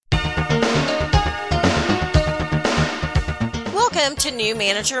Welcome to New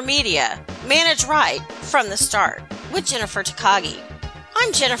Manager Media, Manage Right from the Start, with Jennifer Takagi.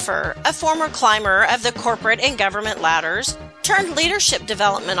 I'm Jennifer, a former climber of the corporate and government ladders turned leadership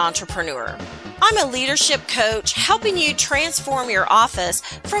development entrepreneur. I'm a leadership coach helping you transform your office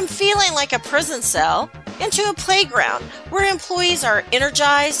from feeling like a prison cell into a playground where employees are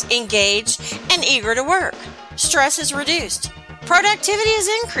energized, engaged, and eager to work. Stress is reduced. Productivity is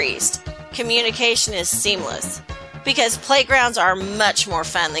increased. Communication is seamless. Because playgrounds are much more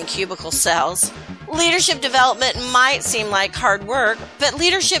fun than cubicle cells. Leadership development might seem like hard work, but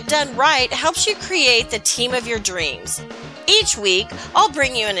leadership done right helps you create the team of your dreams. Each week, I'll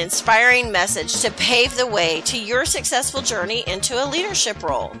bring you an inspiring message to pave the way to your successful journey into a leadership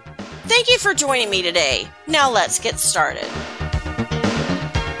role. Thank you for joining me today. Now let's get started.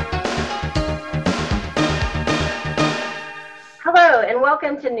 Hello, and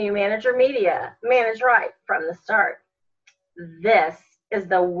welcome to New Manager Media, Manage Right from the Start. This is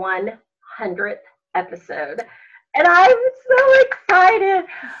the 100th episode, and I'm so excited.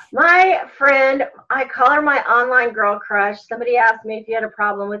 My friend, I call her my online girl crush. Somebody asked me if you had a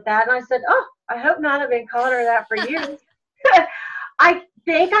problem with that, and I said, oh, I hope not. I've been calling her that for years. I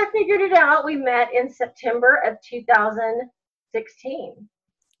think I figured it out. We met in September of 2016.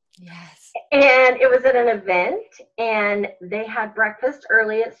 Yes. And it was at an event, and they had breakfast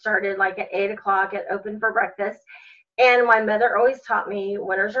early. It started like at 8 o'clock. It opened for breakfast. And my mother always taught me,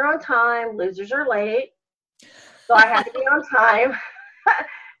 winners are on time, losers are late. So I had to be on time.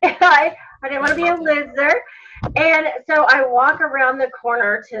 And I didn't want to be a loser. And so I walk around the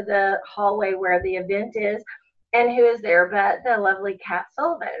corner to the hallway where the event is. And who is there but the lovely Kat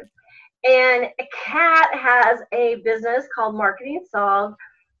Sullivan. And Kat has a business called Marketing Solved.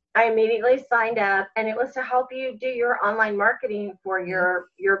 I immediately signed up, and it was to help you do your online marketing for your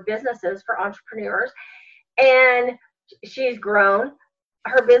businesses, for entrepreneurs. And she's grown.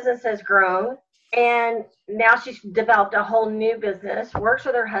 Her business has grown. And now she's developed a whole new business, works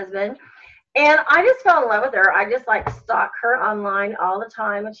with her husband. And I just fell in love with her. I just stalk her online all the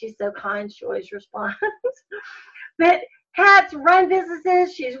time. And she's so kind. She always responds. But Kat's run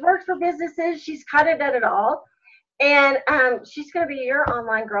businesses. She's worked for businesses. She's kind of done it all. And she's going to be your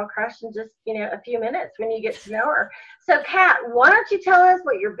online girl crush in just, a few minutes when you get to know her. So, Kat, why don't you tell us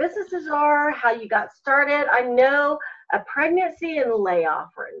what your businesses are, how you got started? I know a pregnancy and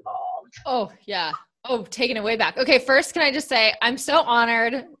layoff were involved. Oh, yeah. Oh, taking it way back. Okay, first, can I just say I'm so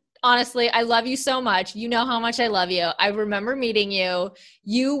honored. Honestly, I love you so much. You know how much I love you. I remember meeting you.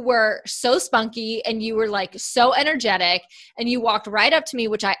 You were so spunky and you were so energetic, and you walked right up to me,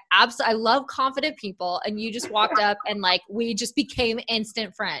 which I love confident people. And you just walked up and we just became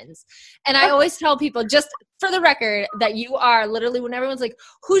instant friends. And I always tell people, just for the record, that you are literally, when everyone's like,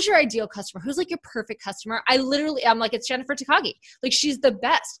 who's your ideal customer? Who's your perfect customer? I'm like, it's Jennifer Takagi. She's the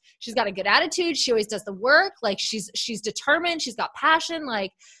best. She's got a good attitude. She always does the work. She's determined. She's got passion.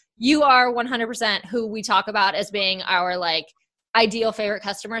 You are 100% who we talk about as being our ideal favorite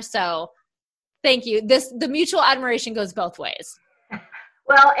customer. So thank you. The mutual admiration goes both ways.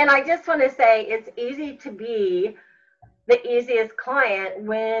 Well, and I just want to say it's easy to be the easiest client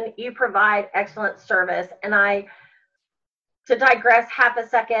when you provide excellent service. And to digress half a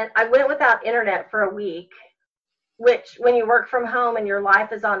second, I went without internet for a week, which when you work from home and your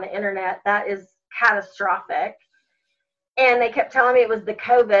life is on the internet, that is catastrophic. And they kept telling me it was the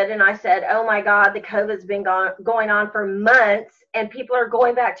COVID. And I said, oh my God, the COVID's been going on for months, and people are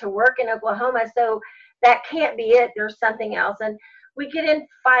going back to work in Oklahoma. So that can't be it. There's something else. And we get in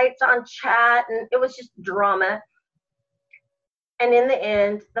fights on chat, and it was just drama. And in the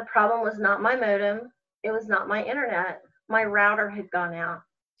end, the problem was not my modem. It was not my internet. My router had gone out.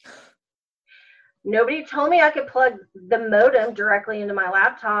 Nobody told me I could plug the modem directly into my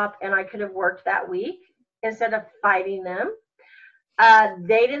laptop, and I could have worked that week instead of fighting them.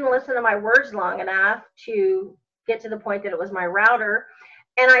 They didn't listen to my words long enough to get to the point that it was my router.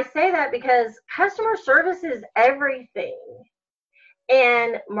 And I say that because customer service is everything.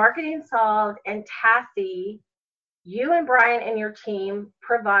 And Marketing Solved and TASSY, you and Brian and your team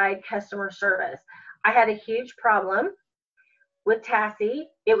provide customer service. I had a huge problem with TASSY.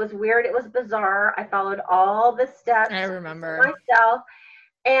 It was weird. It was bizarre. I followed all the steps. I remember myself.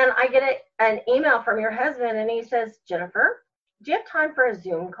 And I get an email from your husband, and he says, Jennifer, do you have time for a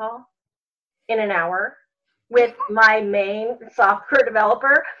Zoom call in an hour with my main software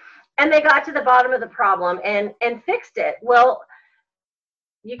developer? And they got to the bottom of the problem and fixed it. Well,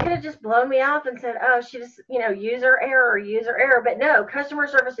 you could have just blown me off and said, oh, she just, user error. But no, customer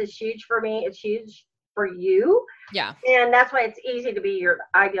service is huge for me. It's huge for you. Yeah. And that's why it's easy to be your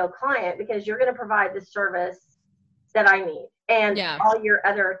ideal client, because you're going to provide the service that I need and Yeah. all your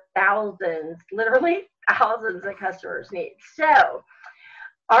other thousands, literally thousands of customers need. So,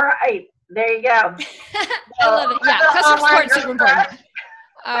 all right, there you go. I love it. Yeah, customer support is super important.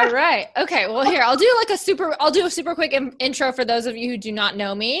 All right. Okay. Well, here I'll do a super quick intro for those of you who do not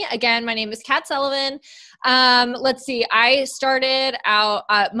know me. Again, my name is Kat Sullivan. Let's see. I started out.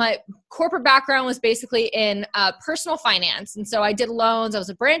 My corporate background was basically in personal finance, and so I did loans. I was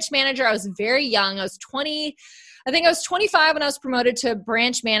a branch manager. I was very young. I was 20. I think I was 25 when I was promoted to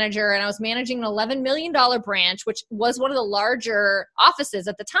branch manager, and I was managing an $11 million branch, which was one of the larger offices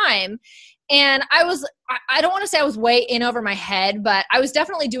at the time. And I don't want to say I was way in over my head, but I was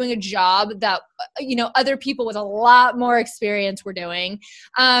definitely doing a job that, other people with a lot more experience were doing.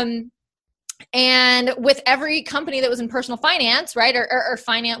 And with every company that was in personal finance, right, or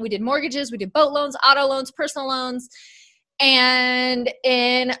finance, we did mortgages, we did boat loans, auto loans, personal loans. And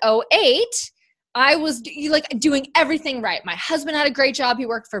in 2008, I was doing everything right. My husband had a great job. He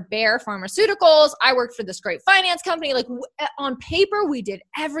worked for Bayer Pharmaceuticals. I worked for this great finance company. On paper, we did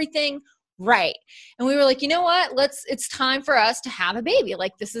everything right. And we were like, you know what? It's time for us to have a baby.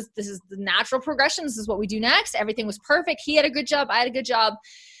 This is the natural progression. This is what we do next. Everything was perfect. He had a good job. I had a good job.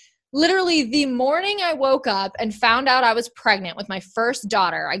 Literally the morning I woke up and found out I was pregnant with my first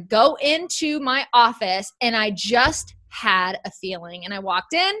daughter, I go into my office and I just had a feeling. And I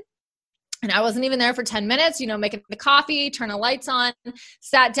walked in and I wasn't even there for 10 minutes, making the coffee, turn the lights on,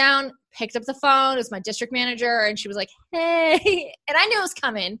 sat down, picked up the phone. It was my district manager. And she was like, hey, and I knew it was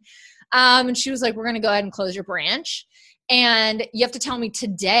coming. And she was like, we're going to go ahead and close your branch. And you have to tell me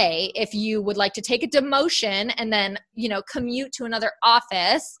today if you would like to take a demotion and then, commute to another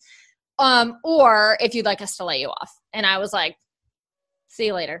office, or if you'd like us to lay you off. And I was like, see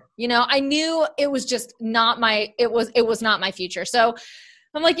you later. I knew it was just not it was not my future. So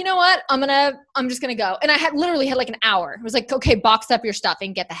I'm like, you know what? I'm just going to go. And I literally had an hour. It was like, okay, box up your stuff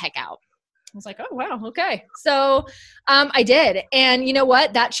and get the heck out. I was like, oh, wow. Okay. So I did. And you know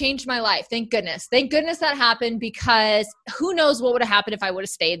what? That changed my life. Thank goodness. Thank goodness that happened, because who knows what would have happened if I would have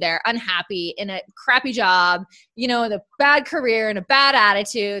stayed there unhappy in a crappy job, in a bad career and a bad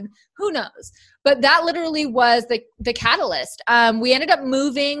attitude. Who knows? But that literally was the catalyst. We ended up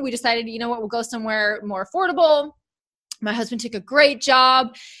moving. We decided, you know what? We'll go somewhere more affordable. My husband took a great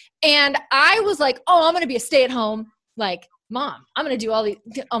job. And I was like, oh, I'm going to be a stay-at-home, mom. I'm going to do all these,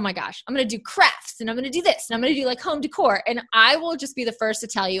 oh my gosh, I'm going to do crafts and I'm going to do this and I'm going to do home decor. And I will just be the first to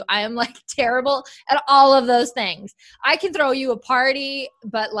tell you, I am terrible at all of those things. I can throw you a party,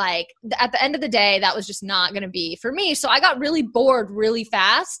 but at the end of the day, that was just not going to be for me. So I got really bored really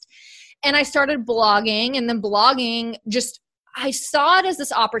fast and I started blogging, and then blogging I saw it as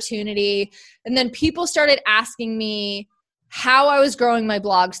this opportunity. And then people started asking me how I was growing my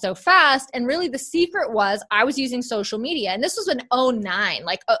blog so fast. And really the secret was I was using social media. And this was in 2009,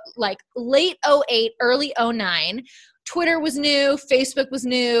 late 2008, early 2009. Twitter was new. Facebook was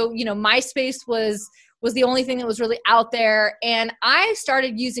new. MySpace was the only thing that was really out there. And I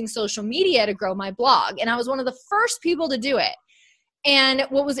started using social media to grow my blog. And I was one of the first people to do it. And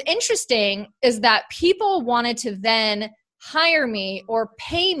what was interesting is that people wanted to then hire me or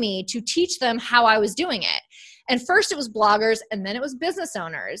pay me to teach them how I was doing it. And first it was bloggers, and then it was business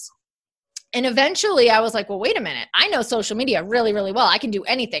owners. And eventually I was like, well, wait a minute. I know social media really, really well. I can do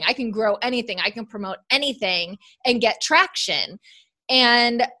anything. I can grow anything. I can promote anything and get traction.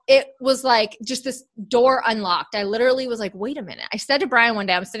 And it was just this door unlocked. I literally was like, wait a minute. I said to Brian one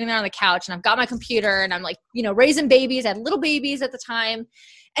day, I'm sitting there on the couch and I've got my computer and I'm raising babies. I had little babies at the time.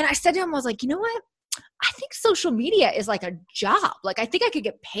 And I said to him, I was like, you know what? I think social media is a job. I think I could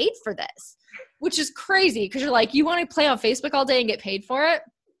get paid for this, which is crazy because you're you want to play on Facebook all day and get paid for it?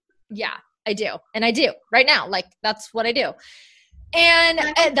 Yeah, I do. And I do right now. That's what I do. And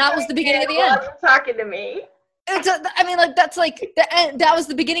that was the beginning of the end. Talking to me. That was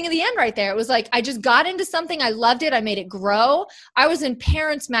the beginning of the end right there. It was I just got into something. I loved it. I made it grow. I was in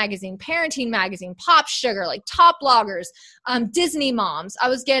Parents Magazine, Parenting Magazine, Pop Sugar, top bloggers, Disney moms. I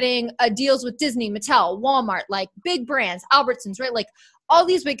was getting deals with Disney, Mattel, Walmart, big brands, Albertsons, right? All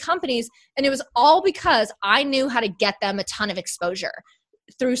these big companies. And it was all because I knew how to get them a ton of exposure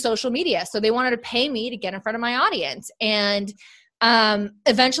through social media. So they wanted to pay me to get in front of my audience. And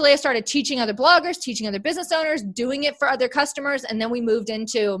eventually I started teaching other bloggers, teaching other business owners, doing it for other customers. And then we moved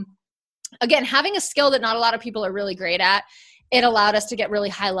into, again, having a skill that not a lot of people are really great at. It allowed us to get really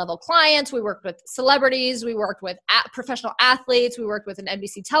high level clients. We worked with celebrities. We worked with professional athletes. We worked with an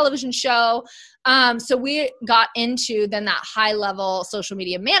NBC television show. So we got into then that high level social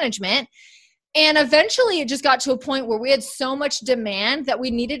media management. And eventually it just got to a point where we had so much demand that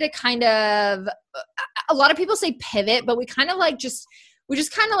we needed to kind of, a lot of people say pivot, but we kind of like we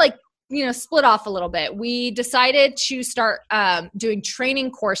just kind of like, you know, split off a little bit. We decided to start doing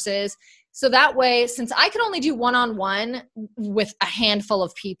training courses. So that way, since I could only do one-on-one with a handful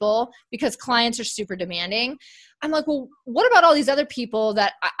of people because clients are super demanding, I'm like, well, what about all these other people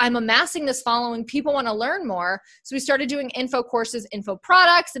that I'm amassing this following? People want to learn more. So we started doing info courses, info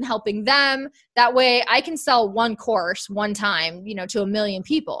products, and helping them. That way I can sell one course one time, you know, to 1 million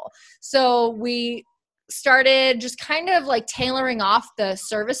people. So we started just kind of like tailoring off the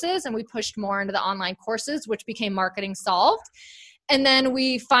services, and we pushed more into the online courses, which became Marketing Solved. And then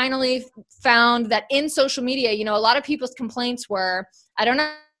we finally found that in social media, you know, a lot of people's complaints were, I don't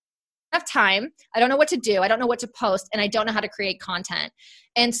have time, I don't know what to do, I don't know what to post, and I don't know how to create content.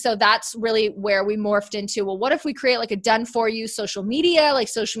 And so that's really where we morphed into, well, what if we create like a done for you social media, like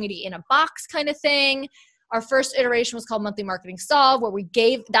social media in a box kind of thing. Our first iteration was called Monthly Marketing Solve, where we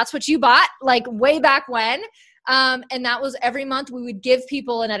gave, that's what you bought, like way back when. And that was every month we would give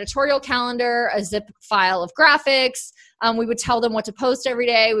people an editorial calendar, a zip file of graphics. We would tell them what to post every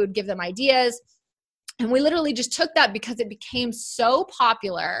day. We would give them ideas. And we literally just took that because it became so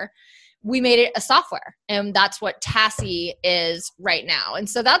popular. We made it a software, and that's what Tassie is right now. And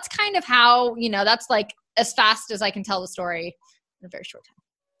so that's kind of how, you know, that's like as fast as I can tell the story in a very short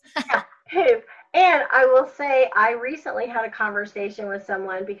time. Yeah. And I will say, I recently had a conversation with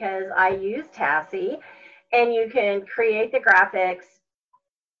someone because I use Tassie, and you can create the graphics,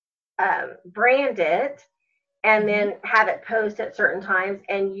 brand it, and then have it post at certain times.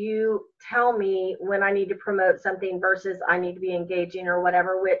 And you tell me when I need to promote something versus I need to be engaging or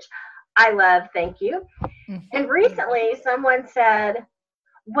whatever, which I love. Thank you. And recently someone said,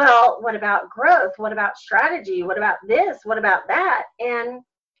 well, what about growth? What about strategy? What about this? What about that? And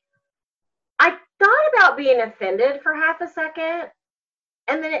I thought about being offended for half a second,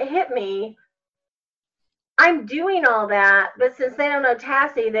 and then it hit me. I'm doing all that, but since they don't know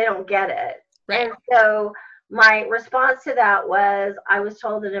Tassie, they don't get it. Right. And so my response to that was, I was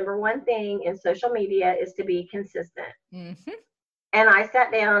told the number one thing in social media is to be consistent. And I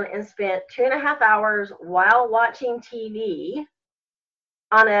sat down and spent 2.5 hours while watching TV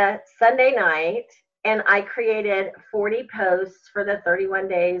on a Sunday night, and I created 40 posts for the 31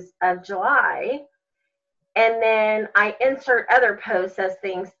 days of July. And then I insert other posts as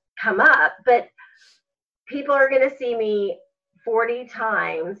things come up. But people are going to see me 40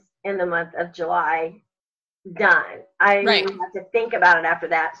 times in the month of July. Done. I don't even have to think about it after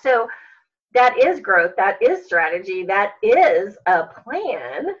that. So that is growth. That is strategy. That is a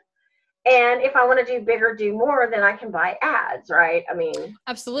plan. And if I want to do bigger, do more, then I can buy ads, right? I mean,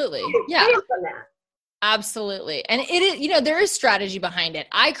 absolutely. Yeah. Absolutely. And it is, you know, there is strategy behind it.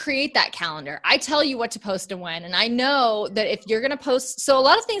 I create that calendar. I tell you what to post and when. And I know that if you're going to post, so a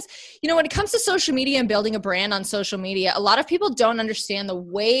lot of things, you know, when it comes to social media and building a brand on social media, a lot of people don't understand the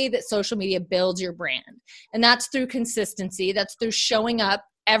way that social media builds your brand. And that's through consistency. That's through showing up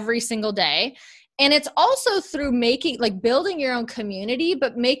every single day. And it's also through building your own community,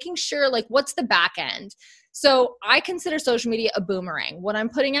 but making sure like what's the back end. So I consider social media a boomerang. What I'm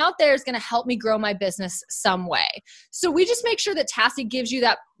putting out there is going to help me grow my business some way. So we just make sure that Tassie gives you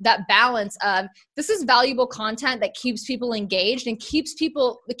that balance of, this is valuable content that keeps people engaged and keeps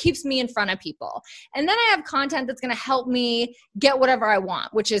me in front of people. And then I have content that's going to help me get whatever I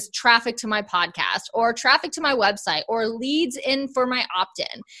want, which is traffic to my podcast or traffic to my website or leads in for my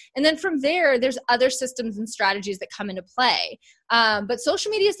opt-in. And then from there, there's other systems and strategies that come into play. But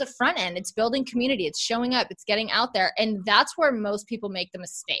social media is the front end. It's building community. It's showing up. It's getting out there. And that's where most people make the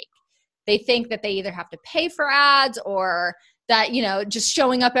mistake. They think that they either have to pay for ads or that, you know, just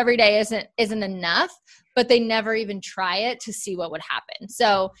showing up every day isn't enough, but they never even try it to see what would happen.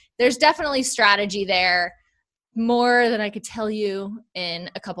 So there's definitely strategy there, more than I could tell you in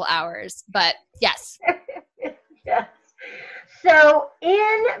a couple hours, but yes. Yes. So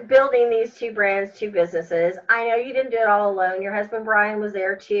in building these two brands, two businesses, I know you didn't do it all alone. Your husband, Brian, was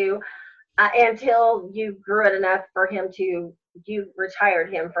there too, until you grew it enough for him to, you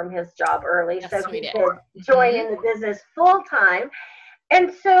retired him from his job early. Yes, so he could join in the business full time.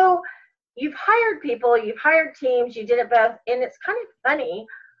 And so you've hired people, you've hired teams, you did it both. And it's kind of funny.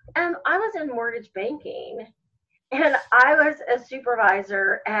 I was in mortgage banking, and I was a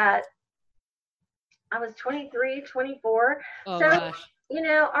supervisor I was 23, 24. Oh, so, gosh. You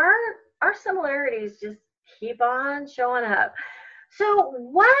know, our similarities just keep on showing up. So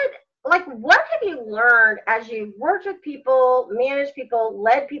what like, what have you learned as you've worked with people, managed people,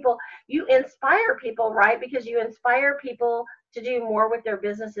 led people? You inspire people, right? Because you inspire people to do more with their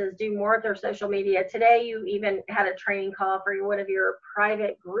businesses, do more with their social media. Today, you even had a training call for one of your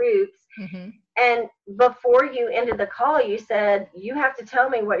private groups. Mm-hmm. And before you ended the call, you said, you have to tell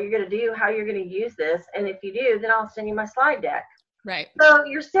me what you're going to do, how you're going to use this. And if you do, then I'll send you my slide deck. Right. So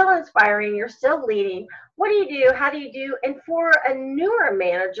you're still inspiring, you're still leading. What do you do? How do you do? And for a newer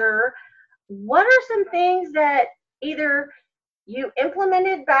manager, what are some things that either you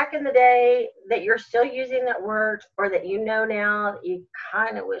implemented back in the day that you're still using that worked, or that you know now that you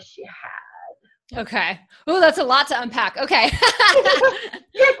kind of wish you had? Okay. Oh, that's a lot to unpack. Okay.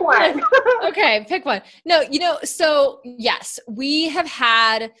 Pick one. Okay, pick one. No, so yes, we have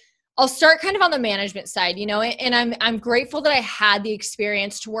had, I'll start kind of on the management side, and I'm grateful that I had the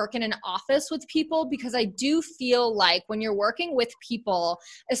experience to work in an office with people, because I do feel like when you're working with people,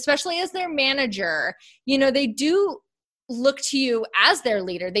 especially as their manager, they do look to you as their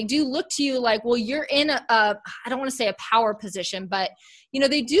leader. They do look to you like, well, you're in I don't want to say a power position, but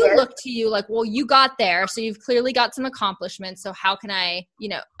they do Yes. look to you like, well, you got there, so you've clearly got some accomplishments. So how can I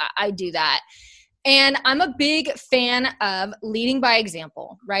do that? And I'm a big fan of leading by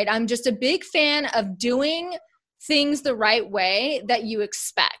example, right? I'm just a big fan of doing things the right way that you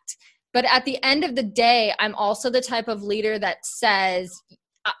expect. But at the end of the day, I'm also the type of leader that says,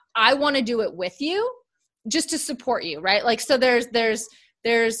 I want to do it with you, just to support you, right? Like, so there's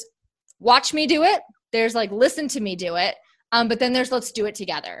watch me do it. There's like, listen to me do it. But then there's, let's do it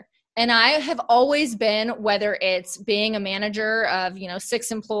together. And I have always been, whether it's being a manager of,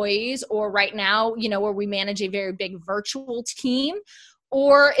 6 employees, or right now, where we manage a very big virtual team,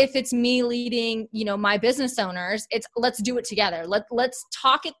 or if it's me leading, my business owners, it's let's do it together. Let's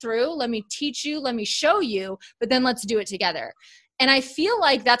talk it through. Let me teach you, let me show you, but then let's do it together. And I feel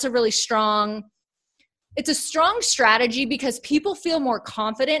like that's it's a strong strategy, because people feel more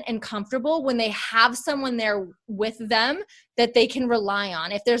confident and comfortable when they have someone there with them that they can rely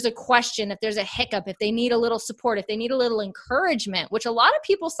on. If there's a question, if there's a hiccup, if they need a little support, if they need a little encouragement, which a lot of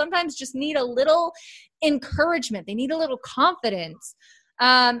people sometimes just need a little encouragement. They need a little confidence.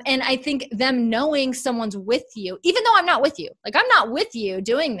 And I think them knowing someone's with you, even though I'm not with you, like I'm not with you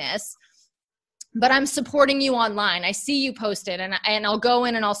doing this, but I'm supporting you online. I see you posted, and I'll go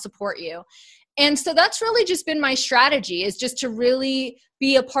in and I'll support you. And so that's really just been my strategy, is just to really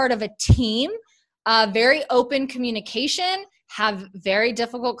be a part of a team, very open communication, have very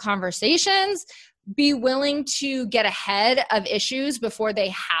difficult conversations, be willing to get ahead of issues before they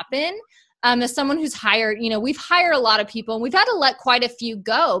happen. As someone who's hired, we've hired a lot of people, and we've had to let quite a few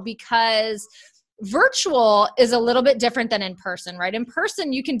go, because virtual is a little bit different than in person, right? In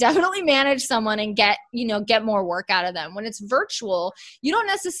person, you can definitely manage someone and get more work out of them. When it's virtual, you don't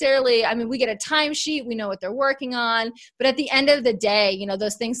necessarily, we get a timesheet, we know what they're working on, but at the end of the day,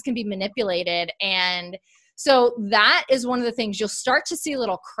 those things can be manipulated. And so that is one of the things you'll start to see,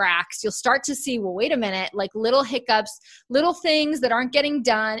 little cracks. You'll start to see, well, wait a minute, like little hiccups, little things that aren't getting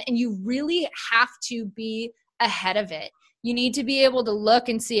done. And you really have to be ahead of it. You need to be able to look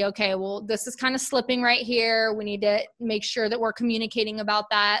and see, okay, well, this is kind of slipping right here. We need to make sure that we're communicating about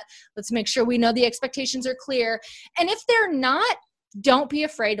that. Let's make sure we know the expectations are clear. And if they're not, don't be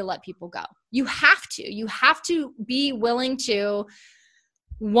afraid to let people go. You have to be willing to,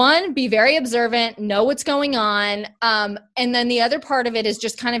 one, be very observant, know what's going on. And then the other part of it is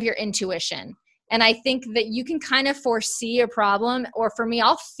just kind of your intuition. And I think that you can kind of foresee a problem, or for me,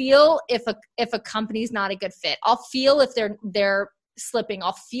 I'll feel if a company's not a good fit. I'll feel if they're slipping.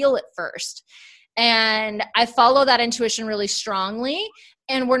 I'll feel it first. And I follow that intuition really strongly,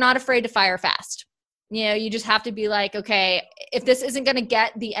 and we're not afraid to fire fast. You just have to be like, okay, if this isn't going to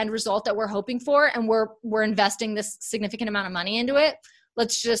get the end result that we're hoping for, and we're investing this significant amount of money into it,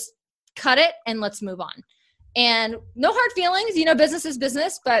 let's just cut it and let's move on. And no hard feelings, business is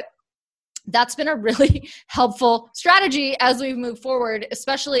business, but that's been a really helpful strategy as we move forward,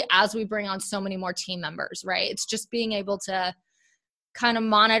 especially as we bring on so many more team members, right? It's just being able to kind of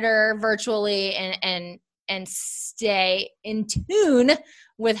monitor virtually and stay in tune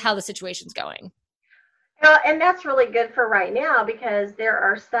with how the situation's going. And that's really good for right now, because there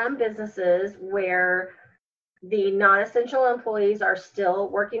are some businesses where the non-essential employees are still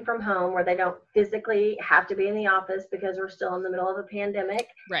working from home, where they don't physically have to be in the office because we're still in the middle of a pandemic.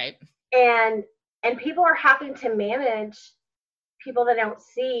 Right. And people are having to manage people they don't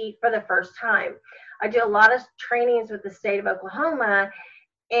see for the first time. I do a lot of trainings with the state of Oklahoma,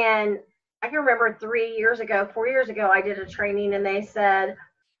 and I can remember 4 years ago, I did a training, and they said,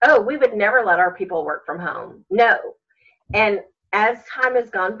 oh, we would never let our people work from home. No. And as time has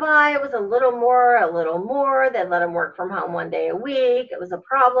gone by, it was a little more. They let them work from home 1 day a week. It was a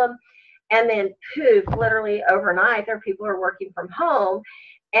problem. And then poof, literally overnight, there are people who are working from home.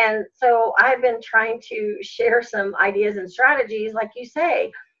 And so I've been trying to share some ideas and strategies, like you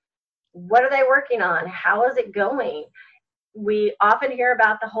say. What are they working on? How is it going? We often hear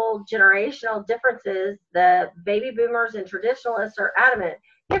about the whole generational differences. The baby boomers and traditionalists are adamant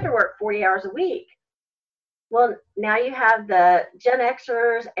you have to work 40 hours a week. Well, now you have the Gen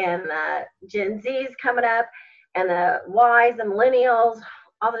Xers and the Gen Zs coming up, and the Ys, the millennials,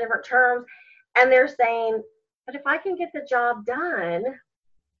 all the different terms. And they're saying, but if I can get the job done,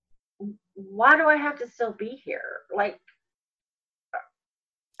 why do I have to still be here? Like,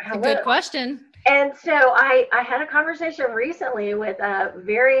 a good question. And so I had a conversation recently with a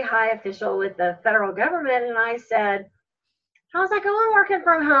very high official with the federal government, and I said, how's that going working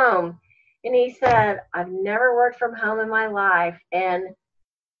from home? And he said, I've never worked from home in my life, and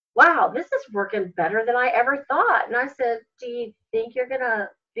wow, this is working better than I ever thought. And I said, do you think you're going to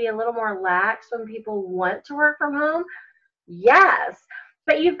be a little more lax when people want to work from home? Yes.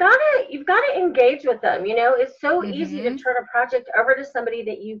 But you've got to engage with them. You know, it's so easy to turn a project over to somebody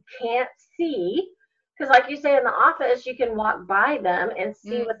that you can't see. Because like you say, in the office, you can walk by them and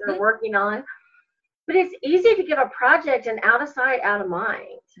see what they're working on. But it's easy to give a project an out of sight, out of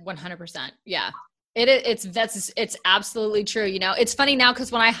mind. 100%. Yeah. It's absolutely true. You know, it's funny now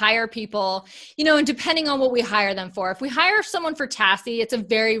because when I hire people, you know, and depending on what we hire them for, if we hire someone for TASI, it's a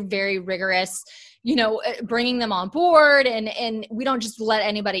very, very rigorous, you know, bringing them on board, and we don't just let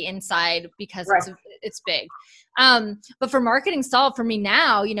anybody inside because it's big. But for Marketing Solved, for me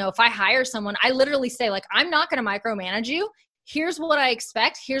now, you know, if I hire someone, I literally say, like, I'm not going to micromanage you. Here's what I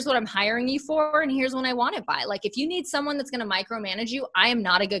expect. Here's what I'm hiring you for. And here's what I want it by. Like, if you need someone that's going to micromanage you, I am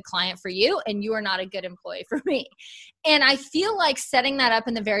not a good client for you, and you are not a good employee for me. And I feel like setting that up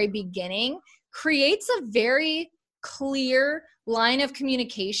in the very beginning creates a very clear line of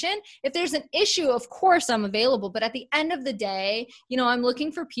communication. If there's an issue, of course I'm available. But at the end of the day, you know, I'm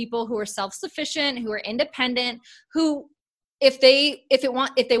looking for people who are self-sufficient, who are independent, who, if they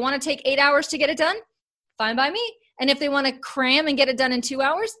want to take 8 hours to get it done, fine by me. And if they want to cram and get it done in 2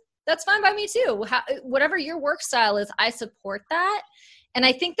 hours, that's fine by me too. Whatever your work style is, I support that. And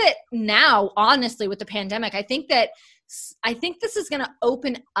I think that now, honestly, with the pandemic, I think this is going to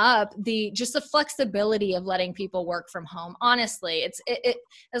open up the flexibility of letting people work from home. Honestly,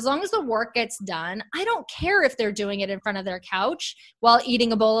 as long as the work gets done, I don't care if they're doing it in front of their couch while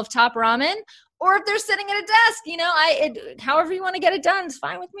eating a bowl of top ramen, or if they're sitting at a desk. You know, however you want to get it done is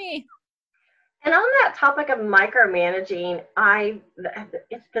fine with me. And on that topic of micromanaging,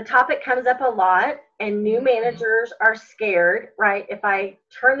 the topic comes up a lot, and new managers are scared, right? If I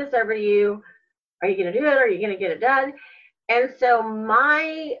turn this over to you, are you going to do it? Are you going to get it done? And so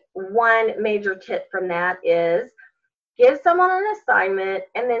my one major tip from that is give someone an assignment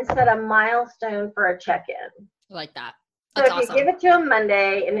and then set a milestone for a check-in. I like that. So if you give it to them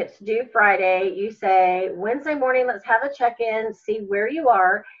Monday and it's due Friday, you say, Wednesday morning, let's have a check-in, see where you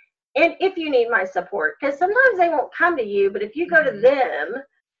are. And if you need my support, because sometimes they won't come to you, but if you go to them,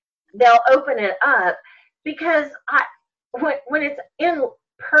 they'll open it up. Because when it's in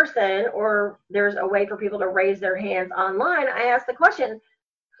person, or there's a way for people to raise their hands online, I ask the question,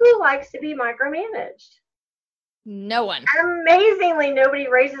 who likes to be micromanaged? No one. Amazingly, nobody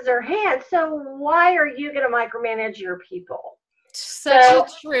raises their hand. So why are you going to micromanage your people? Such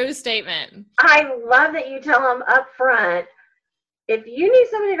a true statement. I love that you tell them up front, if you need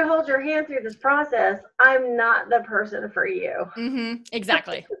somebody to hold your hand through this process, I'm not the person for you. Mm-hmm.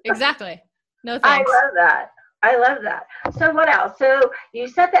 Exactly. Exactly. No thanks. I love that. So what else? So you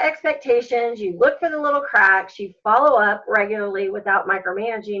set the expectations, you look for the little cracks, you follow up regularly without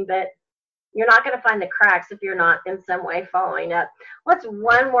micromanaging, but you're not going to find the cracks if you're not in some way following up. What's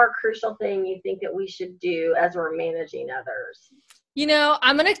one more crucial thing you think that we should do as we're managing others? You know,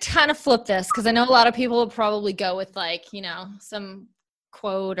 I'm going to kind of flip this because I know a lot of people will probably go with, like, you know, some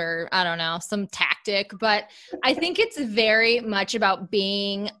quote or I don't know, some tactic, but I think it's very much about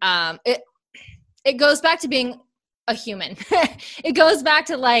being, it goes back to being a human. It goes back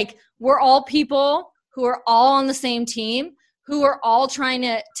to, like, we're all people who are all on the same team, who are all trying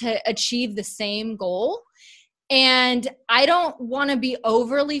to achieve the same goal. And I don't want to be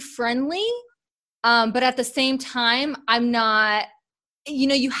overly friendly, but at the same time, I'm not, you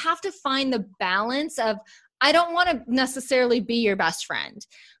know, you have to find the balance of, I don't want to necessarily be your best friend,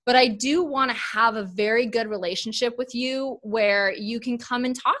 but I do want to have a very good relationship with you where you can come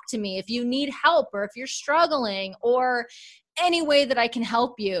and talk to me if you need help or if you're struggling or any way that I can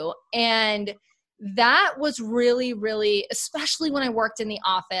help you. And that was really, really, especially when I worked in the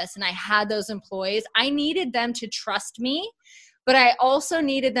office and I had those employees, I needed them to trust me, but I also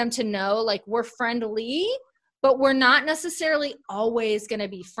needed them to know, like, we're friendly, but we're not necessarily always going to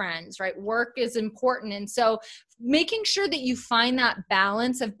be friends, right? Work is important. And so making sure that you find that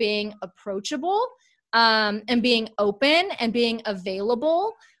balance of being approachable and being open and being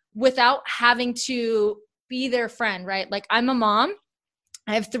available without having to be their friend, right? Like, I'm a mom,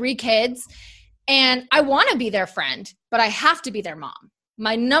 I have 3 kids, and I want to be their friend, but I have to be their mom.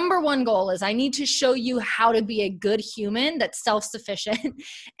 My number one goal is I need to show you how to be a good human that's self-sufficient.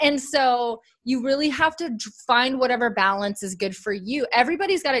 And so you really have to find whatever balance is good for you.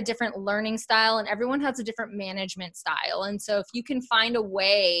 Everybody's got a different learning style and everyone has a different management style. And so if you can find a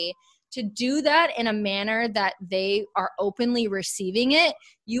way to do that in a manner that they are openly receiving it,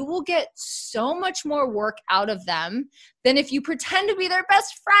 you will get so much more work out of them than if you pretend to be their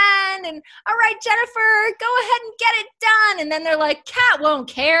best friend and, all right, Jennifer, go ahead and get it done. And then they're like, Kat won't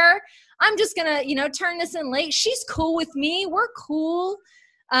care. I'm just going to, turn this in late. She's cool with me. We're cool.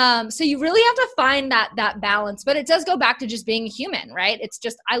 So you really have to find that balance, but it does go back to just being a human, right? It's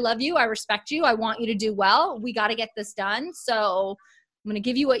just, I love you. I respect you. I want you to do well. We got to get this done. So I'm going to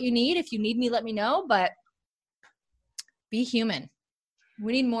give you what you need. If you need me, let me know, but be human.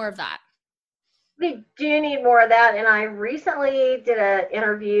 We need more of that. We do need more of that. And I recently did an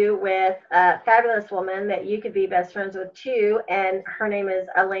interview with a fabulous woman that you could be best friends with too. And her name is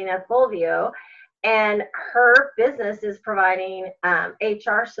Elena Fulvio. And her business is providing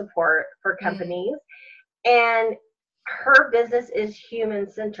HR support for companies. And her business is human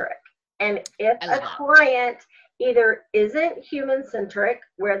centric. And if a client either isn't human centric,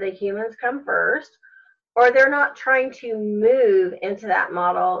 where the humans come first, or they're not trying to move into that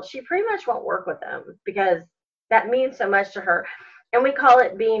model, she pretty much won't work with them because that means so much to her. And we call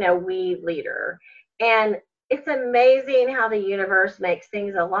it being a we leader. And it's amazing how the universe makes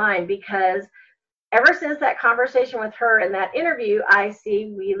things align, because ever since that conversation with her in that interview, I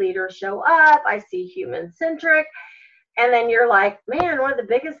see we leaders show up, I see human centric. And then you're like, man, one of the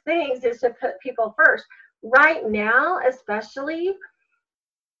biggest things is to put people first. Right now, especially,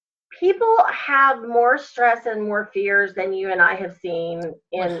 people have more stress and more fears than you and I have seen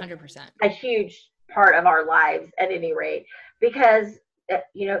in 100%. A huge part of our lives at any rate, because they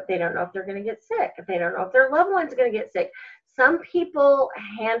don't know if they're going to get sick, if they don't know if their loved one's going to get sick. Some people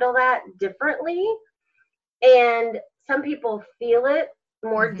handle that differently, and some people feel it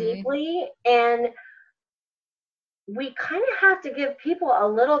more deeply, and we kind of have to give people a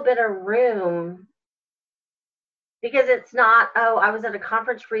little bit of room. Because it's not, I was at a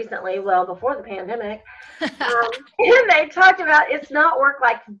conference recently, before the pandemic, and they talked about it's not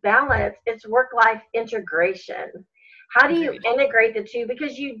work-life balance, it's work-life integration. How do you integrate the two?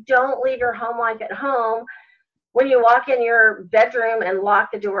 Because you don't leave your home life at home when you walk in your bedroom and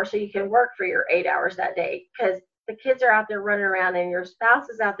lock the door so you can work for your 8 hours that day, because the kids are out there running around and your spouse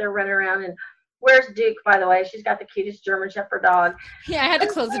is out there running around. And where's Duke, by the way? She's got the cutest German Shepherd dog. Yeah, I had to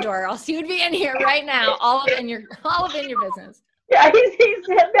close the door, or else he would be in here right now, all up in your business. Yeah, he's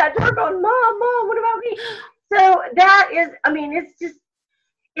at that door going, Mom, what about me? So that is,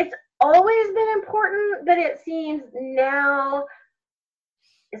 it's always been important, but it seems now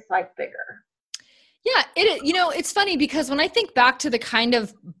it's like bigger. Yeah, it's funny because when I think back to the kind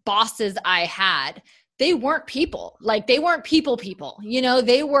of bosses I had, they weren't people. Like, they weren't people.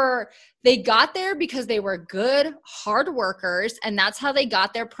 They got there because they were good, hard workers, and that's how they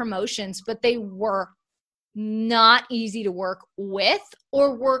got their promotions, but they were not easy to work with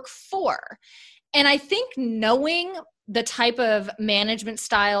or work for. And I think knowing the type of management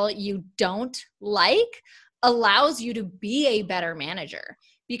style you don't like allows you to be a better manager,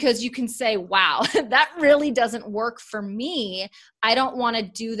 because you can say, wow, that really doesn't work for me. I don't want to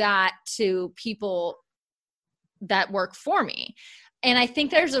do that to people that work for me. And I think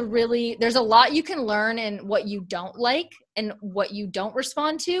there's a lot you can learn in what you don't like and what you don't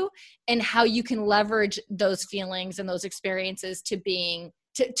respond to, and how you can leverage those feelings and those experiences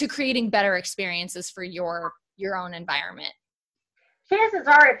to creating better experiences for your own environment. Chances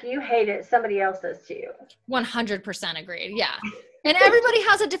are, if you hate it, somebody else does too. 100% agreed. Yeah. And everybody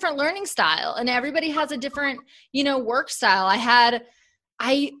has a different learning style, and everybody has a different, work style.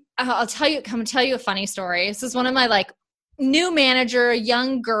 I'll tell you a funny story. This is one of my new manager, a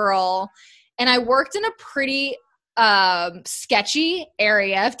young girl, and I worked in a pretty sketchy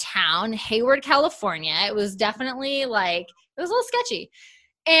area of town, Hayward, California. It was definitely it was a little sketchy.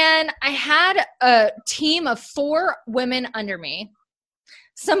 And I had a team of 4 women under me.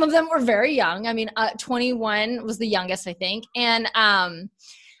 Some of them were very young. 21 was the youngest, I think. And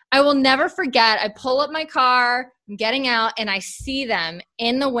I will never forget. I pull up my car, I'm getting out, and I see them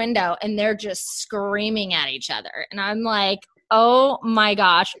in the window, and they're just screaming at each other. And I'm like, oh my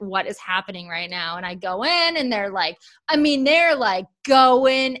gosh, what is happening right now? And I go in, and they're like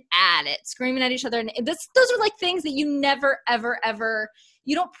going at it, screaming at each other. And those are like things that you never, ever, ever,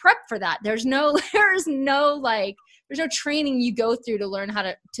 you don't prep for that. There's no training you go through to learn how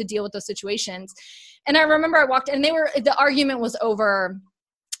to deal with those situations. And I remember I walked in, and the argument was over,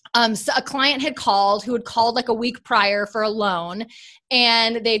 so a client who had called like a week prior for a loan,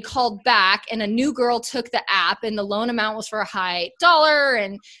 and they'd called back, and a new girl took the app, and the loan amount was for a high dollar.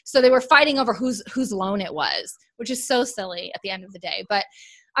 And so they were fighting over whose loan it was, which is so silly at the end of the day. But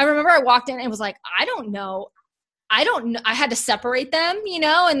I remember I walked in and was like, I don't know. I had to separate them,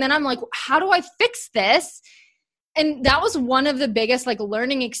 and then I'm like, how do I fix this? And that was one of the biggest like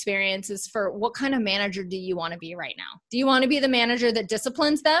learning experiences for what kind of manager do you want to be right now? Do you want to be the manager that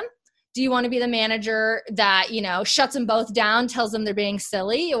disciplines them? Do you want to be the manager that, shuts them both down, tells them they're being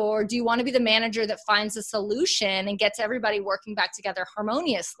silly? Or do you want to be the manager that finds a solution and gets everybody working back together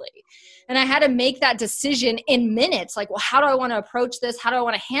harmoniously? And I had to make that decision in minutes. Like, well, how do I want to approach this? How do I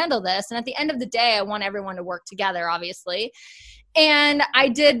want to handle this? And at the end of the day, I want everyone to work together, obviously. And I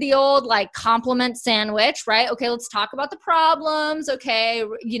did the old like compliment sandwich, right? Okay, let's talk about the problems. Okay,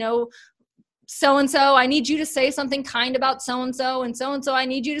 so-and-so, I need you to say something kind about so-and-so, and so-and-so, I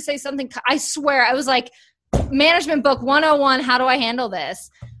need you to say something. I swear, I was like, management book 101, how do I handle this?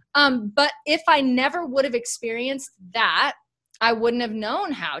 But if I never would have experienced that, I wouldn't have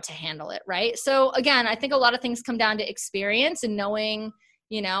known how to handle it, right? So again, I think a lot of things come down to experience and knowing,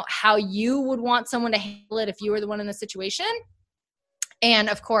 how you would want someone to handle it if you were the one in the situation. And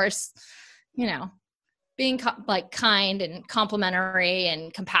of course, being kind and complimentary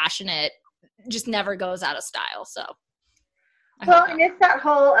and compassionate just never goes out of style. So, and it's that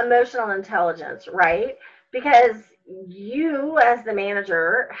whole emotional intelligence, right? Because you as the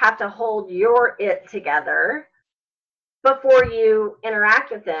manager have to hold your it together before you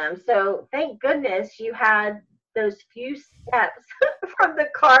interact with them. So thank goodness you had those few steps from the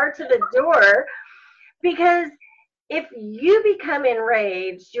car to the door, because if you become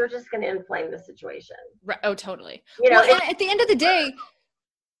enraged, you're just going to inflame the situation. Right. Oh, totally. At the end of the day,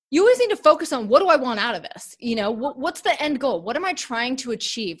 you always need to focus on, what do I want out of this? What's the end goal? What am I trying to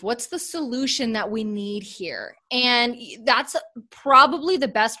achieve? What's the solution that we need here? And that's probably the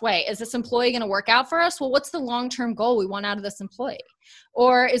best way. Is this employee going to work out for us? Well, what's the long-term goal we want out of this employee?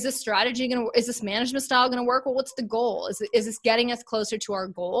 Or is this strategy is this management style going to work? Well, what's the goal? Is this getting us closer to our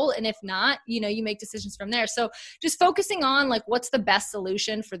goal? And if not, you make decisions from there. So just focusing on like, what's the best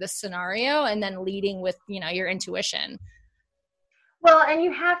solution for this scenario, and then leading with, your intuition. Well, and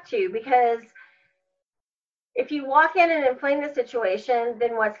you have to, because if you walk in and inflame the situation,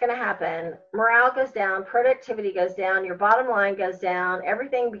 then what's going to happen? Morale goes down, productivity goes down, your bottom line goes down,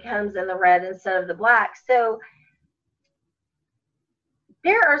 everything becomes in the red instead of the black. So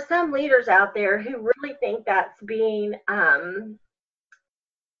there are some leaders out there who really think that's being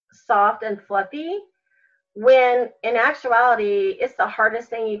soft and fluffy, when in actuality, it's the hardest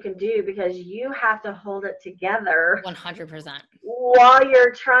thing you can do, because you have to hold it together 100% while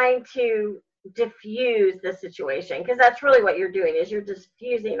you're trying to diffuse the situation, because that's really what you're doing, is you're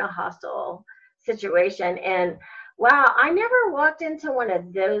diffusing a hostile situation. And wow, I never walked into one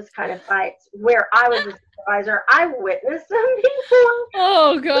of those kind of fights where I was a supervisor. I witnessed them before.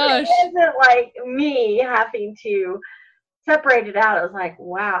 Oh gosh. It wasn't like me having to separate it out. I was like,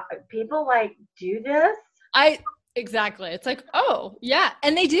 wow, people like do this. Exactly. It's like, oh yeah.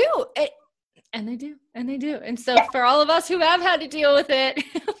 And they do. And they do. And so for all of us who have had to deal with it,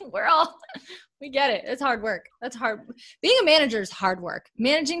 we get it. It's hard work. That's hard. Being a manager is hard work.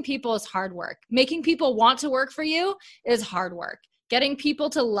 Managing people is hard work. Making people want to work for you is hard work. Getting people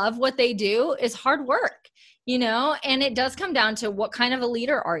to love what they do is hard work, and it does come down to, what kind of a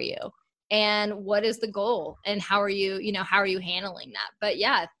leader are you, and what is the goal, and how are you handling that? But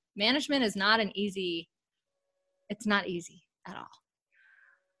yeah, management is it's not easy at all.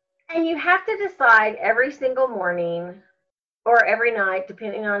 And you have to decide every single morning or every night,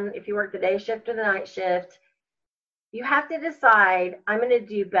 depending on if you work the day shift or the night shift, you have to decide, I'm going to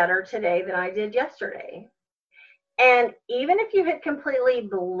do better today than I did yesterday. And even if you had completely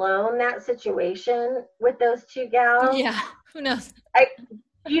blown that situation with those two gals, yeah, who knows?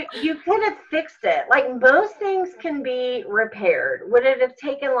 You could have fixed it. Like, most things can be repaired. Would it have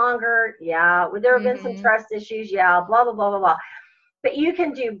taken longer? Yeah. Would there have been some trust issues? Yeah. Blah, blah, blah, blah, blah. But you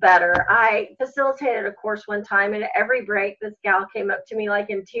can do better. I facilitated a course one time, and at every break, this gal came up to me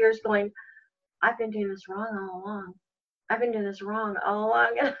like in tears going, I've been doing this wrong all along. I've been doing this wrong all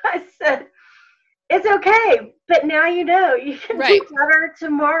along. And I said, it's okay, but now you know you can do better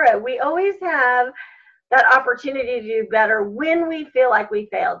tomorrow. We always have that opportunity to do better when we feel like we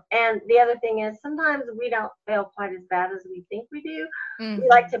failed. And the other thing is sometimes we don't fail quite as bad as we think we do. We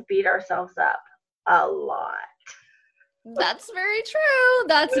like to beat ourselves up a lot. That's very true.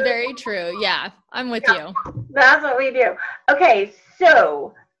 That's very true. Yeah, I'm with you. That's what we do. Okay,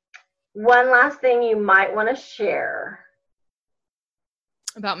 so one last thing you might want to share.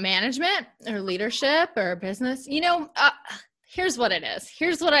 About management or leadership or business. Here's what it is.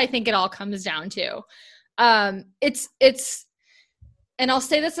 Here's what I think it all comes down to. It's, and I'll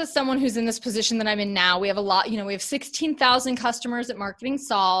say this as someone who's in this position that I'm in now. We have a lot, we have 16,000 customers at Marketing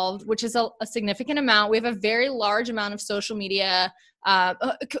Solved, which is a significant amount. We have a very large amount of social media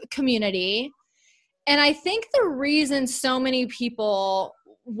community. And I think the reason so many people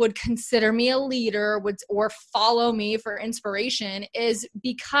would consider me a leader or follow me for inspiration is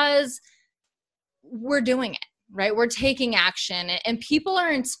because we're doing it, right? We're taking action, and people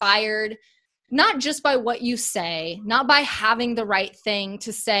are inspired not just by what you say, not by having the right thing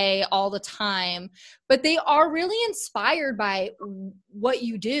to say all the time, but they are really inspired by what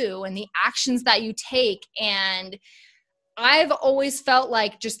you do and the actions that you take. And I've always felt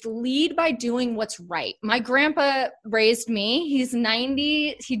like just lead by doing what's right. My grandpa raised me. He's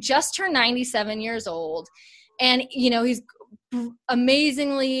 90. He just turned 97 years old. And, he's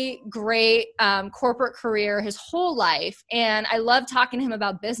amazingly great corporate career his whole life. And I love talking to him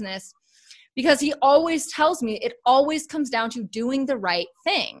about business because he always tells me it always comes down to doing the right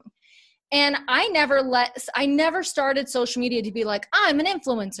thing. And I never started social media to be like, I'm an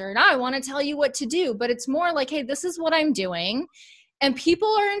influencer and I want to tell you what to do. But it's more like, hey, this is what I'm doing. And people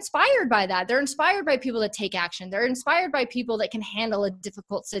are inspired by that. They're inspired by people that take action. They're inspired by people that can handle a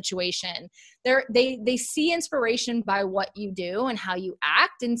difficult situation. They see inspiration by what you do and how you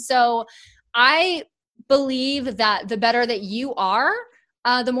act. And so I believe that the better that you are,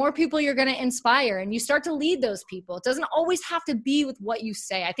 the more people you're going to inspire, and you start to lead those people. It doesn't always have to be with what you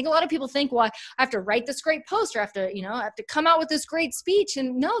say. I think a lot of people think, well, I have to write this great post, or I have to come out with this great speech.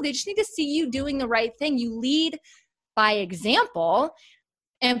 And no, they just need to see you doing the right thing. You lead by example,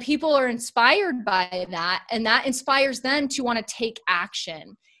 and people are inspired by that. And that inspires them to want to take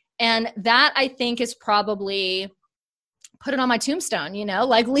action. And that, I think, is probably, put it on my tombstone,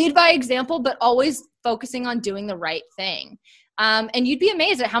 like lead by example, but always focusing on doing the right thing. And you'd be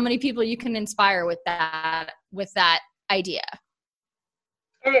amazed at how many people you can inspire with that idea.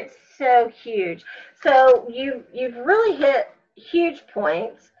 And it's so huge. So you've really hit huge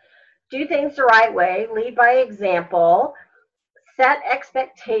points. Do things the right way, lead by example, set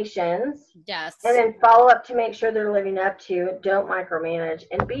expectations. Yes. And then follow up to make sure they're living up to it. Don't micromanage,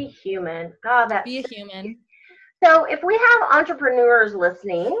 and be human. Be a human. So if we have entrepreneurs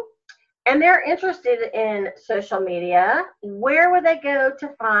listening, and they're interested in social media, where would they go to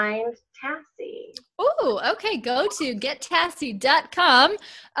find Tassie? Oh, okay. Go to gettassie.com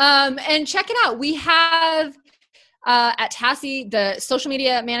and check it out. We have at Tassie the social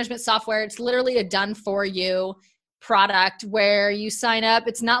media management software. It's literally a done-for-you product where you sign up.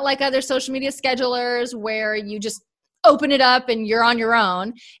 It's not like other social media schedulers where you just open it up and you're on your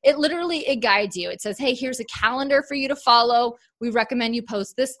own. It guides you. It says, hey, here's a calendar for you to follow. We recommend you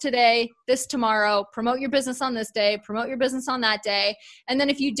post this today, this tomorrow, promote your business on this day, promote your business on that day. And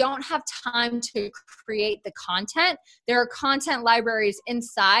then if you don't have time to create the content, there are content libraries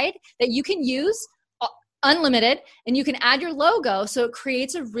inside that you can use unlimited, and you can add your logo. So it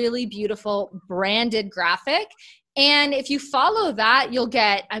creates a really beautiful branded graphic. And if you follow that, you'll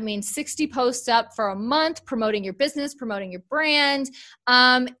get, 60 posts up for a month promoting your business, promoting your brand,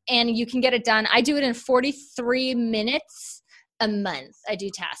 and you can get it done. I do it in 43 minutes a month. I do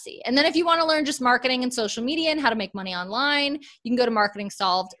Tassie. And then if you want to learn just marketing and social media and how to make money online, you can go to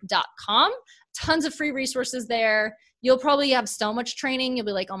marketingsolved.com. Tons of free resources there. You'll probably have so much training. You'll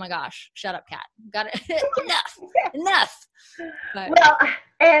be like, oh my gosh, shut up, Kat. Got it. Enough. But. Well,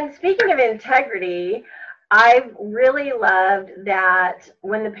 and speaking of integrity, I really loved that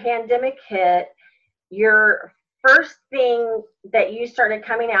when the pandemic hit, your first thing that you started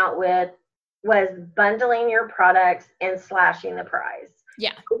coming out with was bundling your products and slashing the price.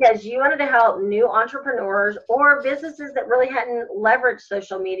 Yeah. Because you wanted to help new entrepreneurs or businesses that really hadn't leveraged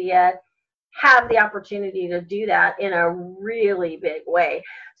social media have the opportunity to do that in a really big way.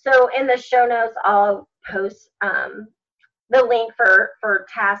 So in the show notes, I'll post the link for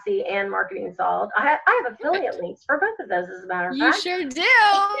Tassie and Marketing Solved. I have affiliate links for both of those, as a matter of fact. You sure do.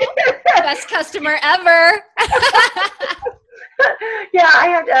 Best customer ever. Yeah, I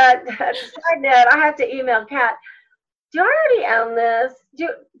have to, side note, I have to email Kat. do I already own this? Do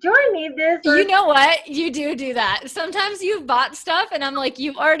I need this? You know what? You do that. Sometimes you've bought stuff and I'm like,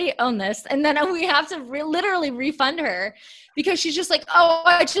 you already own this. And then we have to literally refund her because she's just like, oh,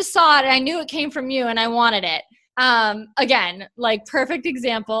 I just saw it. And I knew it came from you and I wanted it. Again, like perfect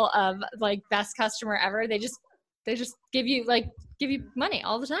example of like best customer ever. They just give you money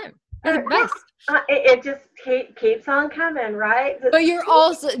all the time. They're the best. It just keeps on coming, right? But you're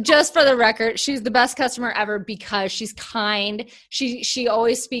also, just for the record, she's the best customer ever because she's kind. She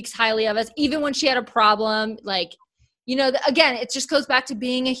always speaks highly of us, even when she had a problem. Like, you know, again, it just goes back to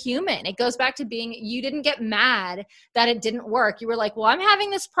being a human. It goes back to being, you didn't get mad that it didn't work. You were like, well, I'm having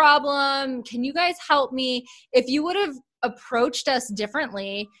this problem. Can you guys help me? If you would have approached us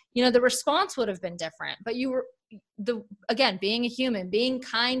differently, you know, the response would have been different. But you were, again, being a human, being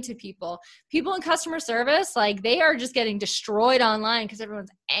kind to people in customer service, like they are just getting destroyed online because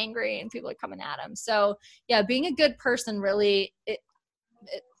everyone's angry and people are coming at them. So yeah, being a good person really, it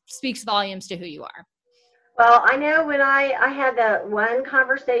speaks volumes to who you are. Well, I know when I had that one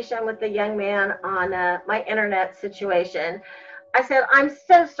conversation with the young man on my internet situation, I said, I'm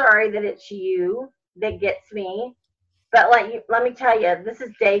so sorry that it's you that gets me. But let me tell you, this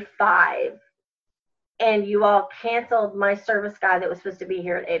is day 5. And you all canceled my service guy that was supposed to be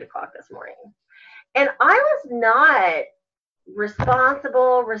here at 8 o'clock this morning. And I was not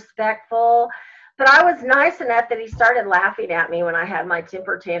responsible, respectful, but I was nice enough that he started laughing at me when I had my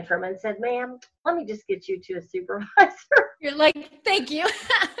temper tantrum and said, ma'am, let me just get you to a supervisor. You're like, thank you.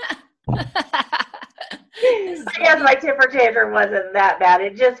 I guess my temper tantrum wasn't that bad.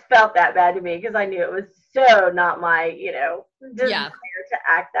 It just felt that bad to me because I knew it was so not my, desire to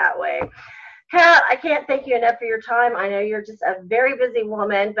act that way. Kat, I can't thank you enough for your time. I know you're just a very busy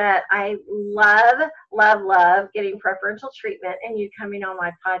woman, but I love getting preferential treatment and you coming on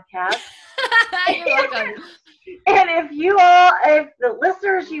my podcast. You're welcome. And if the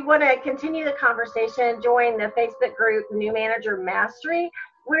listeners, you want to continue the conversation, join the Facebook group New Manager Mastery,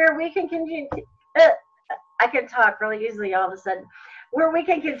 where we can continue. I can talk really easily all of a sudden. Where we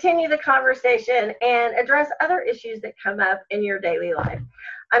can continue the conversation and address other issues that come up in your daily life.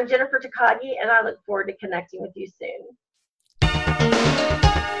 I'm Jennifer Takagi, and I look forward to connecting with you soon.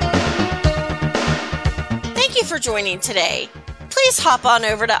 Thank you for joining today. Please hop on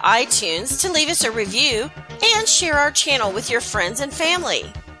over to iTunes to leave us a review and share our channel with your friends and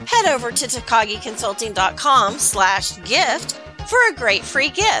family. Head over to TakagiConsulting.com/gift for a great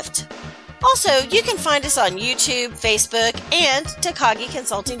free gift. Also, you can find us on YouTube, Facebook, and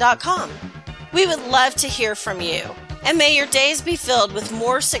TakagiConsulting.com. We would love to hear from you, and may your days be filled with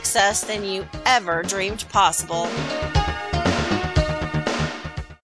more success than you ever dreamed possible.